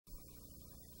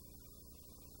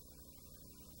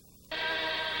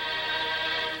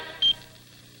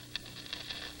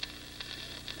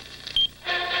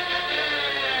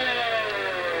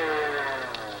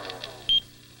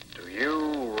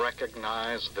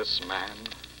recognize this man?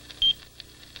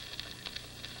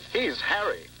 He's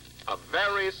Harry, a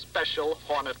very special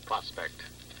Hornet prospect.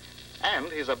 And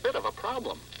he's a bit of a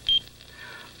problem.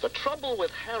 The trouble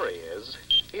with Harry is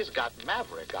he's got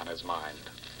Maverick on his mind.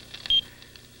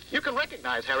 You can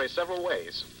recognize Harry several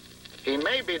ways. He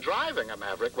may be driving a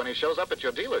Maverick when he shows up at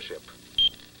your dealership.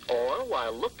 Or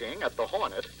while looking at the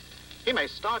Hornet, he may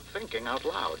start thinking out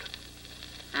loud.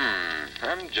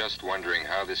 I'm just wondering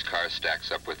how this car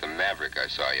stacks up with the Maverick I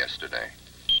saw yesterday.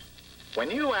 When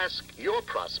you ask your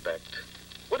prospect,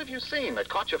 what have you seen that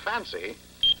caught your fancy?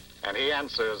 And he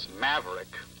answers Maverick,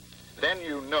 then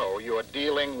you know you're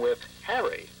dealing with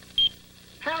Harry.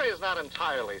 Harry is not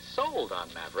entirely sold on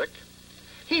Maverick.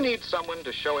 He needs someone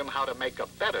to show him how to make a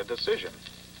better decision.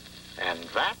 And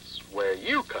that's where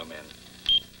you come in.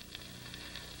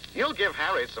 You'll give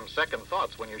Harry some second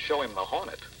thoughts when you show him the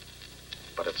Hornet.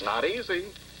 But it's not easy.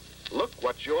 Look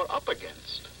what you're up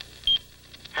against.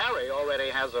 Harry already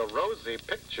has a rosy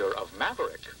picture of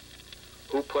Maverick.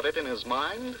 Who put it in his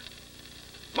mind?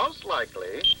 Most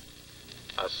likely,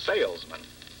 a salesman.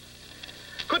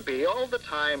 Could be all the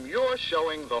time you're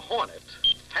showing the Hornet,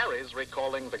 Harry's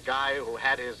recalling the guy who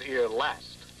had his ear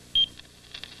last.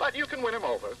 But you can win him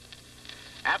over.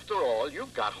 After all,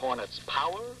 you've got Hornet's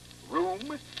power,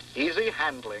 room, easy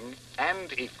handling,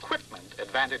 and equipment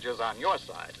advantages on your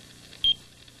side.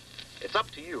 It's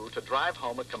up to you to drive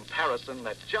home a comparison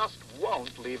that just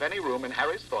won't leave any room in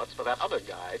Harry's thoughts for that other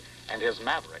guy and his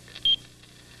Maverick.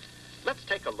 Let's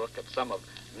take a look at some of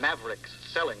Maverick's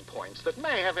selling points that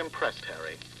may have impressed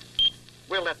Harry.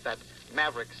 We'll let that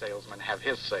Maverick salesman have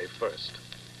his say first.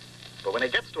 But when he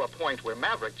gets to a point where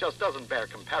Maverick just doesn't bear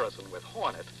comparison with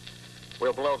Hornet,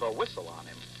 we'll blow the whistle on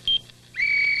him.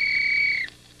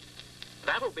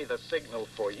 That'll be the signal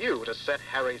for you to set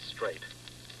Harry straight.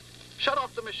 Shut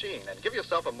off the machine and give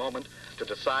yourself a moment to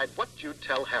decide what you'd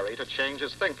tell Harry to change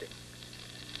his thinking.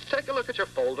 Take a look at your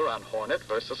folder on Hornet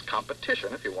versus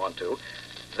competition if you want to,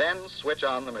 then switch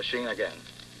on the machine again.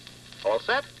 All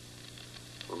set?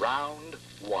 Round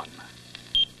one.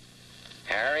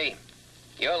 Harry,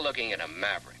 you're looking at a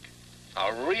Maverick.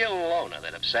 A real loner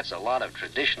that upsets a lot of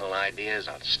traditional ideas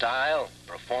on style,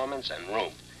 performance, and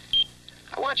room.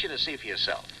 I want you to see for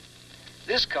yourself.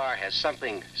 This car has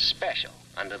something special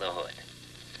under the hood.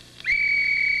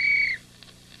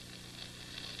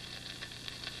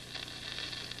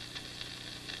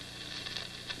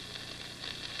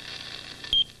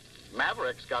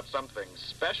 Maverick's got something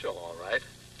special, all right.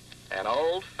 An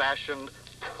old-fashioned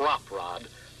prop rod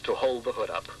to hold the hood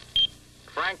up.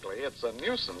 Frankly, it's a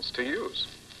nuisance to use.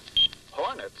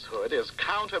 Hornet's hood is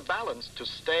counterbalanced to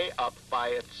stay up by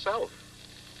itself.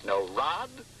 No rod,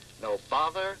 no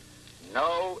bother,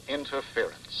 no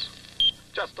interference.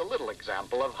 Just a little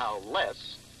example of how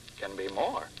less can be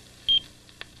more.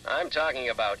 I'm talking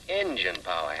about engine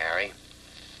power, Harry.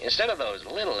 Instead of those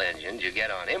little engines you get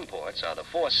on imports or the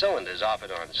 4 cylinders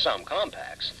offered on some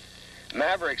compacts,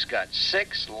 Maverick's got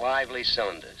 6 lively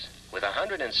cylinders with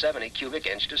 170 cubic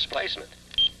inch displacement.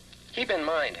 Keep in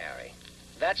mind, Harry,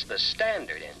 that's the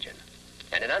standard engine,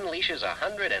 and it unleashes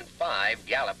 105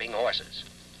 galloping horses.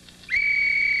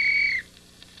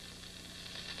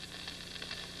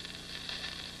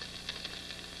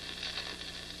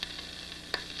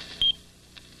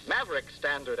 Maverick's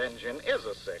standard engine is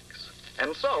a 6,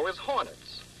 and so is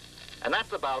Hornet's. And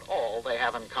that's about all they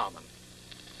have in common.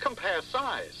 Compare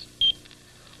size.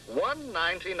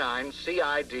 199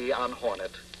 CID on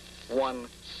Hornet,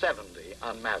 170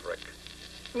 on Maverick.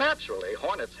 Naturally,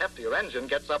 Hornet's heftier engine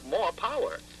gets up more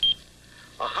power.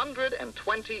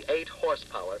 128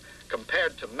 horsepower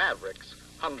compared to Maverick's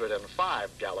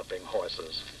 105 galloping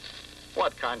horses.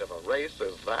 What kind of a race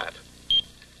is that?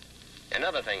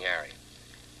 Another thing, Harry.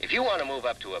 If you want to move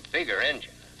up to a bigger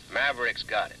engine, Maverick's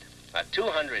got it. A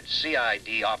 200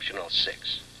 CID optional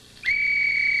 6.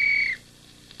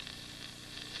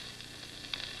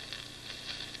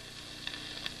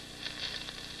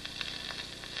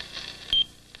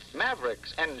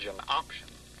 Maverick's engine option,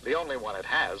 the only one it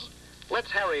has,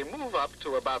 lets Harry move up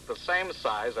to about the same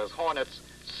size as Hornet's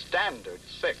standard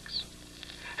 6.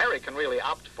 Harry can really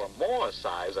opt for more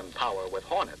size and power with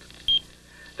Hornet.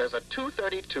 There's a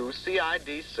 232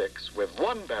 CID6 with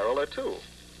 1 barrel or 2.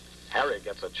 Harry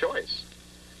gets a choice.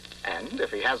 And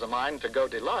if he has a mind to go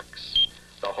deluxe,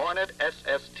 the Hornet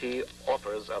SST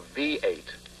offers a V8.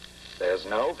 There's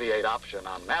no V8 option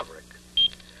on Maverick.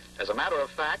 As a matter of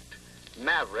fact,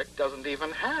 Maverick doesn't even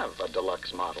have a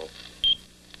deluxe model.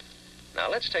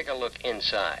 Now let's take a look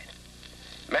inside.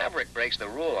 Maverick breaks the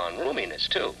rule on roominess,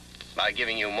 too, by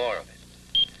giving you more of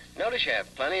it. Notice you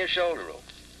have plenty of shoulder room.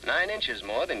 9 inches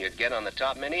more than you'd get on the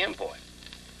top mini import.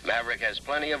 Maverick has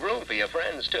plenty of room for your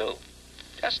friends, too.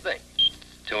 Just think,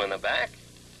 2 in the back,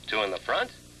 2 in the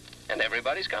front, and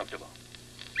everybody's comfortable.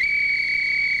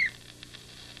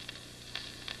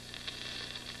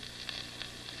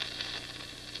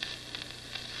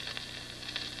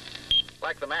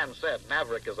 Like the man said,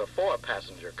 Maverick is a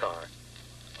 4-passenger car.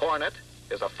 Hornet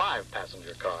is a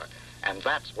 5-passenger car, and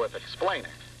that's worth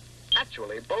explaining.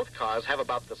 Actually, both cars have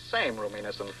about the same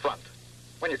roominess in front.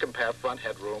 When you compare front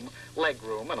headroom, leg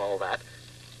room, and all that,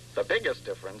 the biggest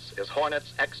difference is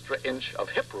Hornet's extra inch of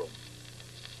hip room.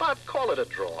 But call it a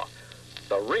draw.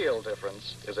 The real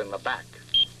difference is in the back.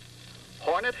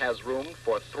 Hornet has room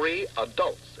for 3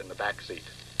 adults in the back seat.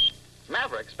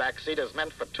 Maverick's back seat is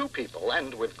meant for 2 people,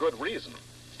 and with good reason.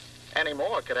 Any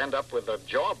more could end up with a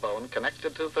jawbone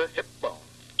connected to the hip bone.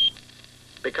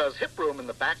 Because hip room in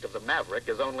the back of the Maverick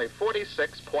is only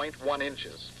 46.1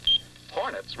 inches.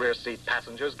 Hornet's rear seat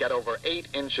passengers get over 8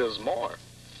 inches more.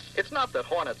 It's not that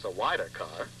Hornet's a wider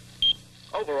car.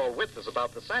 Overall width is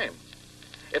about the same.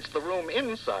 It's the room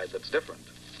inside that's different.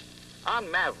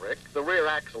 On Maverick, the rear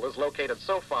axle is located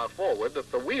so far forward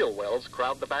that the wheel wells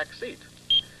crowd the back seat.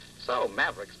 So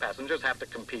Maverick's passengers have to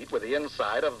compete with the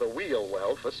inside of the wheel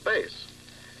well for space.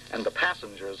 And the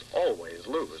passengers always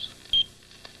lose.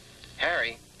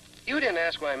 Harry, you didn't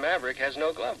ask why Maverick has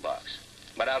no glove box.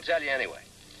 But I'll tell you anyway.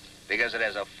 Because it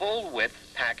has a full-width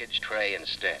package tray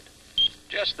instead.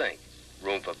 Just think,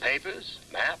 room for papers,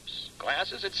 maps,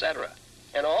 glasses, etc.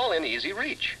 And all in easy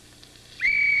reach.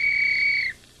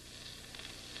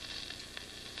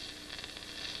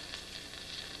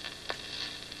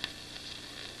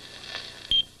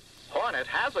 Hornet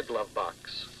has a glove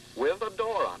box with a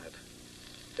door on it.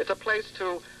 It's a place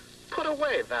to put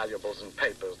away valuables and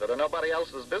papers that are nobody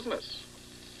else's business.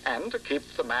 And to keep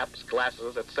the maps,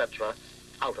 glasses, etc.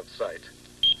 out of sight.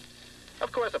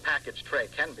 Of course, a package tray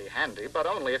can be handy, but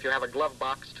only if you have a glove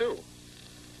box, too.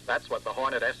 That's what the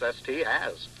Hornet SST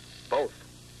has. Both.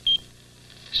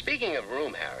 Speaking of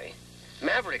room, Harry,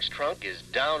 Maverick's trunk is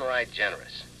downright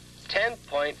generous.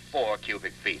 10.4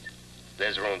 cubic feet.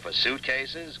 There's room for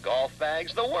suitcases, golf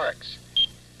bags, the works.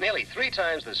 Nearly 3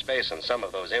 times the space on some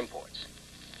of those imports.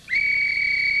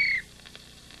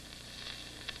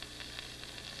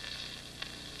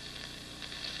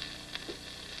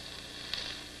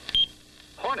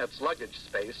 Hornet's luggage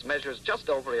space measures just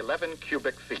over 11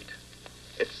 cubic feet.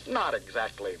 It's not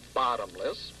exactly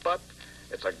bottomless, but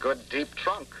it's a good deep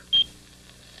trunk.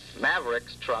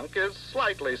 Maverick's trunk is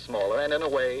slightly smaller, and in a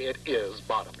way, it is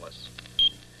bottomless.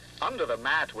 Under the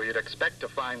mat where you'd expect to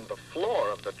find the floor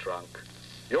of the trunk,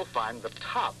 you'll find the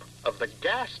top of the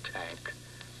gas tank.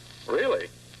 Really?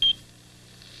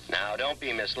 Now, don't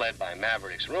be misled by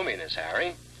Maverick's roominess,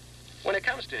 Harry. When it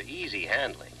comes to easy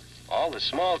handling, all the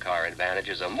small car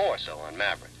advantages are more so on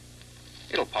Maverick.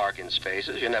 It'll park in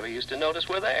spaces you never used to notice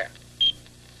were there.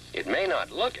 It may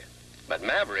not look it, but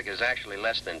Maverick is actually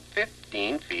less than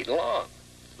 15 feet long.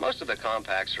 Most of the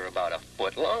compacts are about a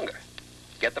foot longer.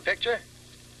 Get the picture?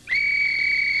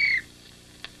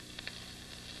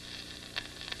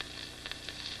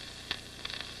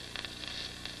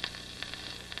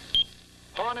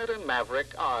 Hornet and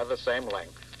Maverick are the same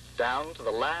length, down to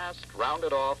the last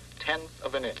rounded off 1/10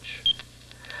 of an inch.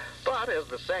 But as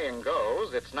the saying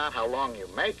goes, it's not how long you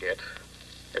make it,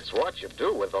 it's what you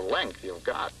do with the length you've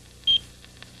got.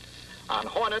 On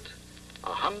Hornet,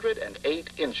 108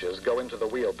 inches go into the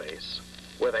wheelbase,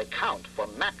 where they count for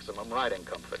maximum riding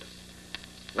comfort.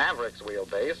 Maverick's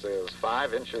wheelbase is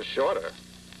 5 inches shorter,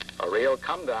 a real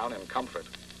come down in comfort.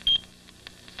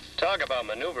 Talk about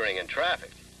maneuvering in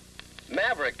traffic.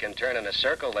 Maverick can turn in a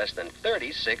circle less than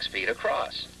 36 feet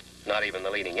across. Not even the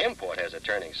leading import has a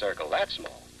turning circle that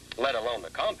small, let alone the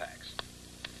compacts.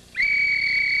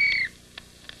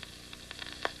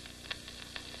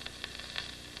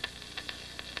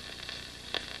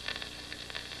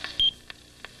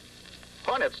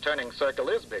 Hornet's turning circle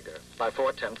is bigger, by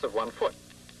 4/10 of 1 foot.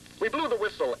 We blew the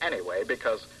whistle anyway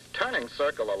because turning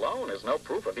circle alone is no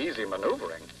proof of easy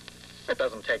maneuvering. It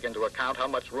doesn't take into account how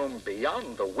much room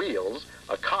beyond the wheels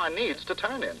a car needs to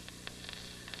turn in.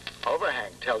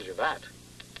 Overhang tells you that.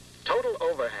 Total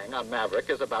overhang on Maverick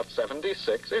is about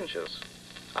 76 inches.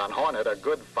 On Hornet, a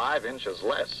good 5 inches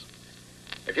less.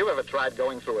 If you ever tried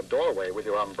going through a doorway with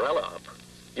your umbrella up,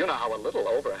 you know how a little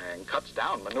overhang cuts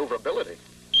down maneuverability.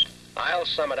 I'll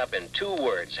sum it up in 2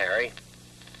 words, Harry.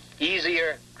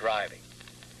 Easier driving.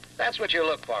 That's what you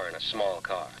look for in a small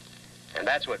car. And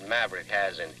that's what Maverick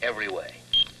has in every way.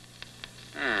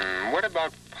 What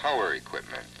about power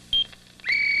equipment?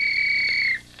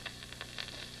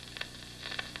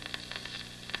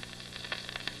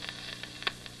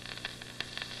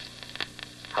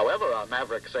 However, our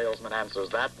Maverick salesman answers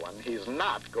that one. He's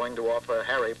not going to offer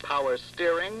Harry power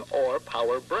steering or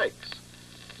power brakes.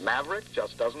 Maverick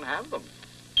just doesn't have them.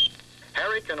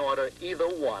 Harry can order either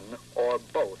one or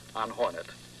both on Hornet.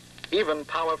 Even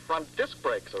power front disc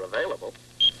brakes are available.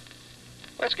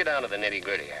 Let's get down to the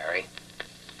nitty-gritty, Harry.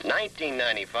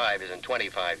 1995 isn't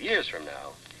 25 years from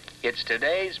now. It's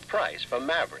today's price for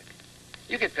Maverick.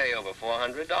 You could pay over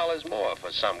 $400 more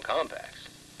for some compacts.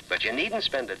 But you needn't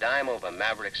spend a dime over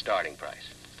Maverick's starting price,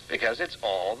 because it's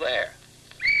all there.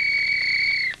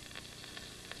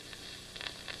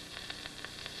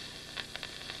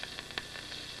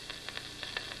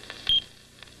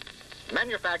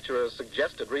 Manufacturer's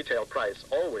suggested retail price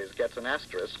always gets an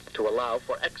asterisk to allow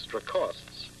for extra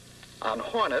costs. On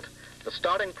Hornet, the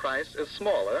starting price is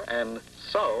smaller, and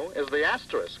so is the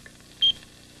asterisk.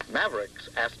 Maverick's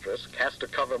asterisk has to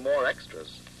cover more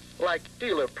extras, like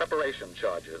dealer preparation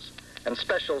charges and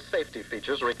special safety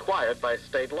features required by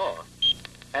state law.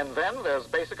 And then there's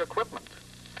basic equipment.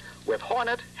 With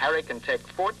Hornet, Harry can take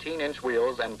 14-inch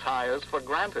wheels and tires for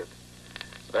granted.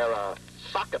 They're a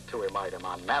socket-to-him item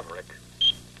on Maverick.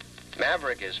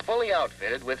 Maverick is fully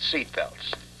outfitted with seat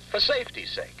belts, for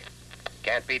safety's sake.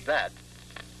 Can't beat that.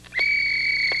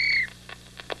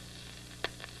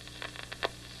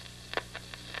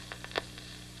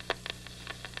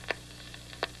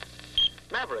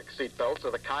 Maverick seatbelts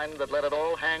are the kind that let it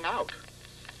all hang out.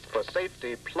 For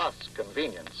safety plus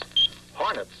convenience,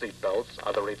 Hornet seatbelts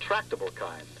are the retractable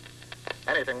kind.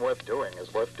 Anything worth doing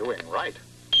is worth doing right.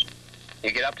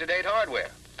 You get up-to-date hardware,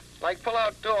 like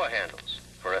pull-out door handles,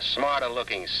 for a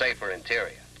smarter-looking, safer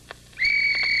interior.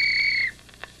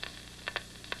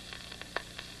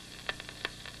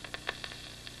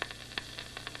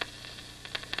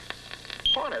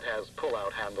 Hornet has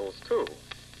pull-out handles, too.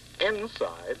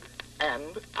 Inside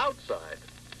and outside.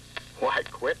 Why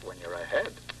quit when you're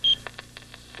ahead?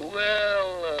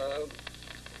 Well,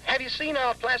 have you seen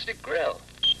our plastic grill?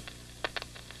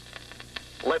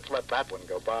 Let's let that one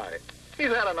go by.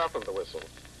 He's had enough of the whistle.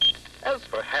 As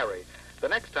for Harry, the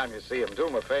next time you see him, do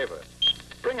him a favor.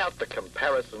 Bring out the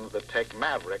comparisons that take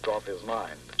Maverick off his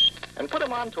mind and put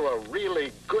him on to a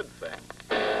really good thing.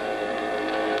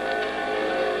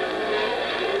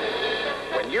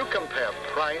 When you compare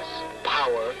price,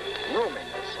 power,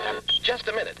 roominess, and... Just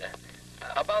a minute.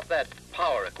 About that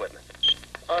power equipment.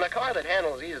 On a car that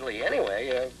handles easily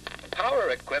anyway, power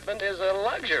equipment is a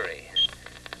luxury.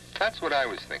 That's what I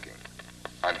was thinking.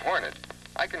 On Hornet,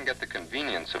 I can get the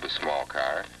convenience of a small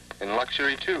car in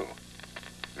luxury, too.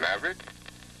 Maverick?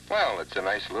 Well, it's a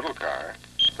nice little car,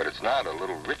 but it's not a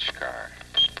little rich car.